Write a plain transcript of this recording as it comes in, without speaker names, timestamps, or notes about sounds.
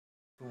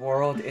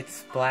world, it's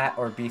splat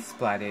or be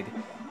splatted.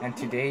 And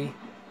today,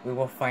 we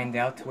will find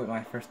out with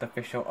my first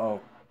official...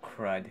 Oh,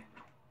 crud.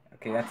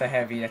 Okay, that's a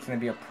heavy. That's gonna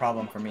be a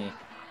problem for me.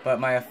 But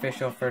my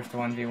official first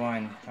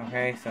 1v1.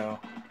 Okay, so...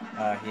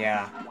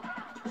 yeah.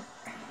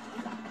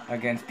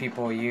 Against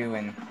people you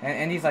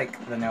and he's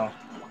like the no.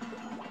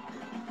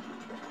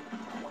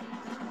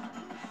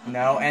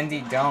 No,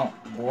 Endey, don't.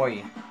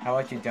 Boy, how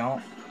about you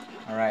don't?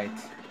 Alright.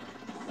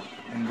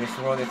 In this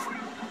world, it's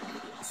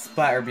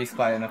splat or be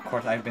splatted, and of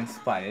course I've been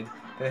splatted.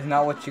 That is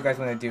not what you guys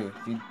want to do.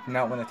 You do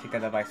not want to take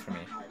that advice from me.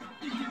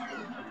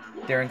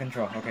 They're in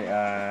control. Okay,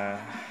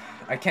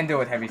 I can't deal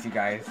with heavies, you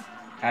guys.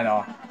 At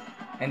all.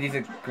 Endey's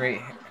a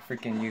great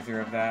freaking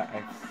user of that.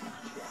 I've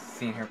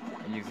seen her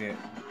use it.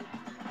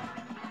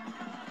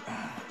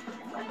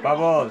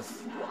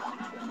 Bubbles!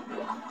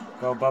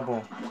 Go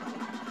Bubble.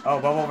 Oh,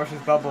 Bubble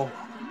versus Bubble.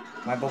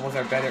 My bubbles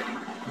are better.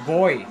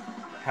 Boy!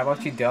 How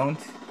about you don't?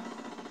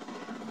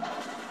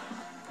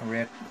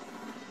 Rip.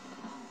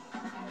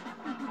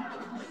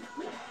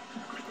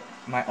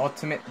 My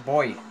ultimate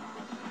boy.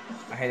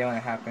 I hate it when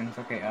it happens.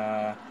 Okay,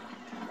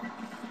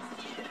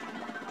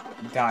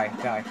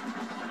 Die.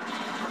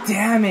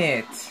 Damn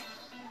it!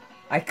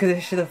 I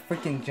should have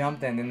freaking jumped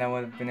then I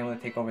would have been able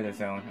to take over the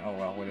zone. Oh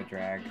well, what a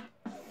drag.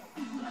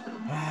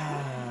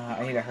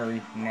 I need to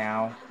hurry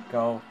now.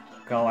 Go.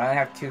 I only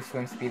have 2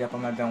 swim speed up.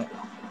 I'm not done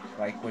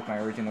like with my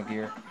original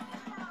gear.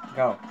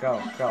 Go.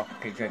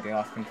 Okay, good. They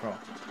lost control.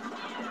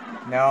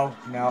 No.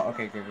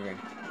 Okay, good.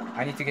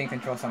 I need to gain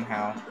control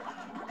somehow.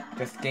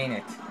 Just gain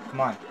it.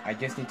 Come on. I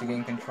just need to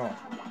gain control.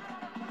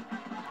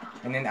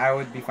 And then I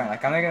would be fine.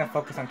 Like, I'm not gonna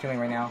focus on killing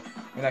right now.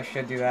 Maybe I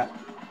should do that.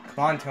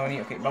 Come on, Tony.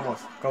 Okay,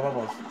 Bubbles. Go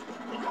Bubbles.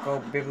 Go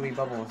Bibbly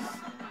Bubbles.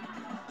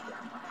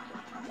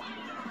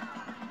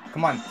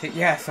 Come on.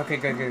 Yes. Okay,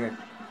 good.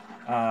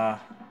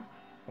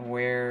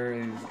 Where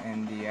is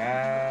Endey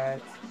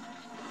at?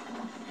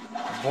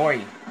 Boy.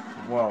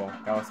 Whoa,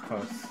 that was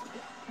close.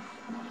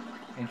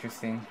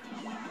 Interesting.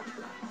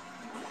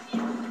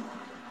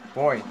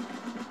 Boy.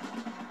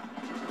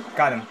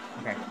 Got him.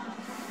 Okay.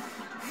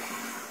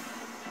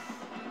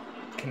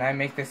 Can I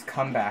make this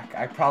comeback?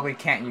 I probably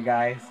can't, you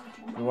guys.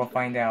 We will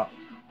find out.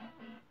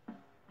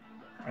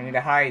 I need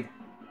to hide.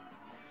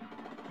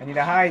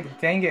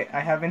 Dang it, I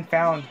haven't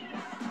found.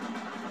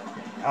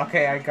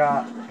 Okay, I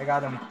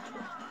got him.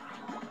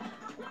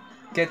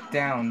 Get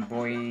down,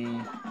 boy.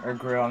 Or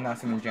girl, I'm not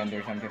assuming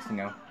genders, I'm just,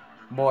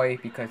 boy,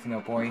 because,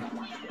 boy.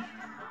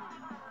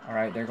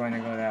 Alright, they're going to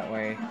go that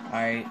way.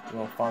 I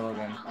will follow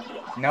them.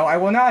 No, I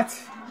will not!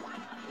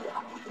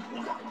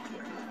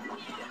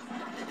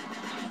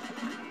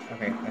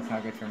 Okay, that's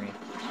not good for me.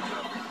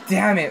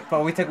 Damn it!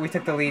 But we took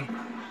the lead.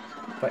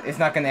 But it's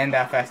not gonna end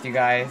that fast, you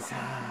guys.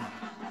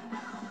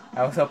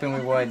 I was hoping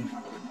we would.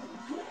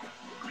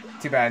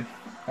 Too bad.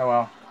 Oh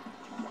well.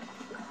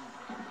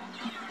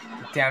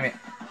 Damn it.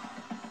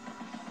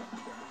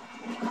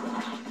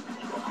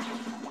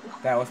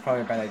 That was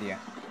probably a bad idea.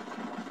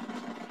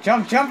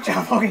 Jump!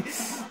 Okay.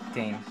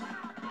 Dang.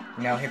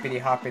 Hippity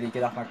hoppity,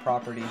 get off my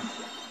property.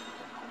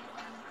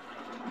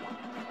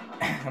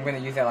 I'm gonna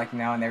use that like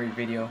now in every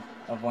video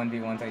of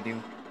 1v1s I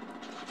do.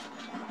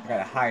 I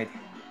gotta hide.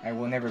 I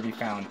will never be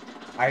found.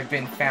 I've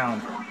been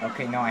found.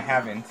 Okay, no I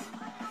haven't.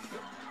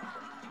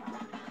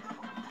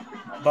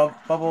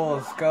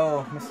 Bubbles,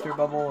 go, Mr.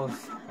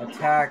 Bubbles.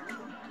 Attack.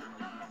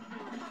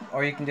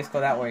 Or you can just go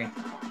that way.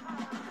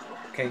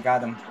 Okay,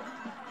 got him.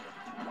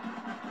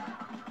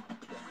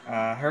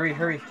 Hurry.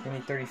 We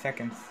need 30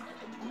 seconds.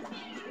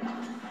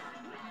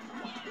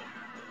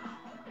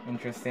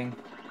 Interesting.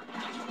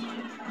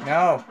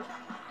 No!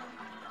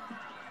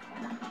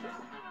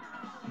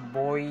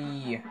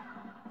 Boy.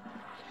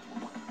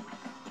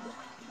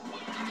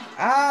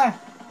 Ah!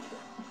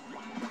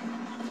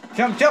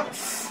 Jump!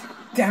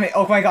 Damn it!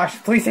 Oh my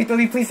gosh! Please take the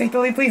lead!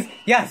 Please!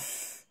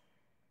 Yes!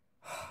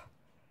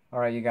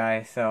 Alright, you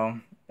guys. So,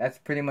 that's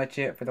pretty much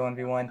it for the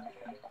 1v1.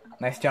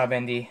 Nice job,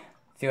 Endey.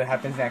 See what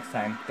happens next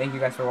time. Thank you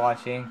guys for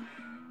watching.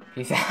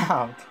 Peace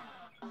out.